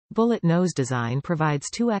Bullet nose design provides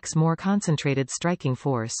 2x more concentrated striking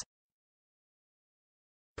force.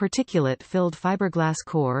 Particulate-filled fiberglass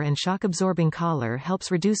core and shock-absorbing collar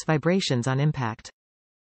helps reduce vibrations on impact.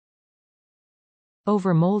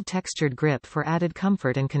 Over-mold textured grip for added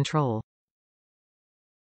comfort and control.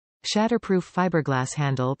 Shatterproof fiberglass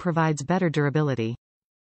handle provides better durability.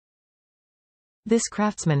 This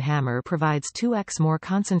CRAFTSMAN hammer provides 2x more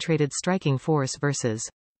concentrated striking force versus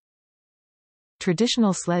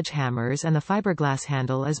traditional sledgehammers, and the fiberglass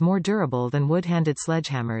handle is more durable than wood-handed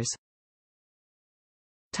sledgehammers.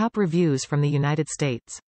 Top reviews from the United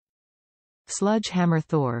States. Sludge hammer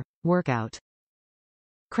Thor workout.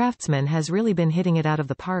 CRAFTSMAN has really been hitting it out of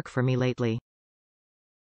the park for me lately.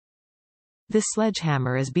 This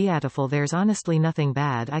sledgehammer is beatiful. There's honestly nothing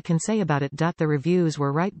bad I can say about it. The reviews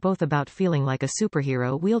were right, both about feeling like a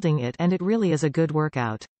superhero wielding it, and it really is a good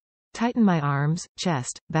workout. Tighten my arms,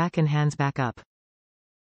 chest, back and hands back up.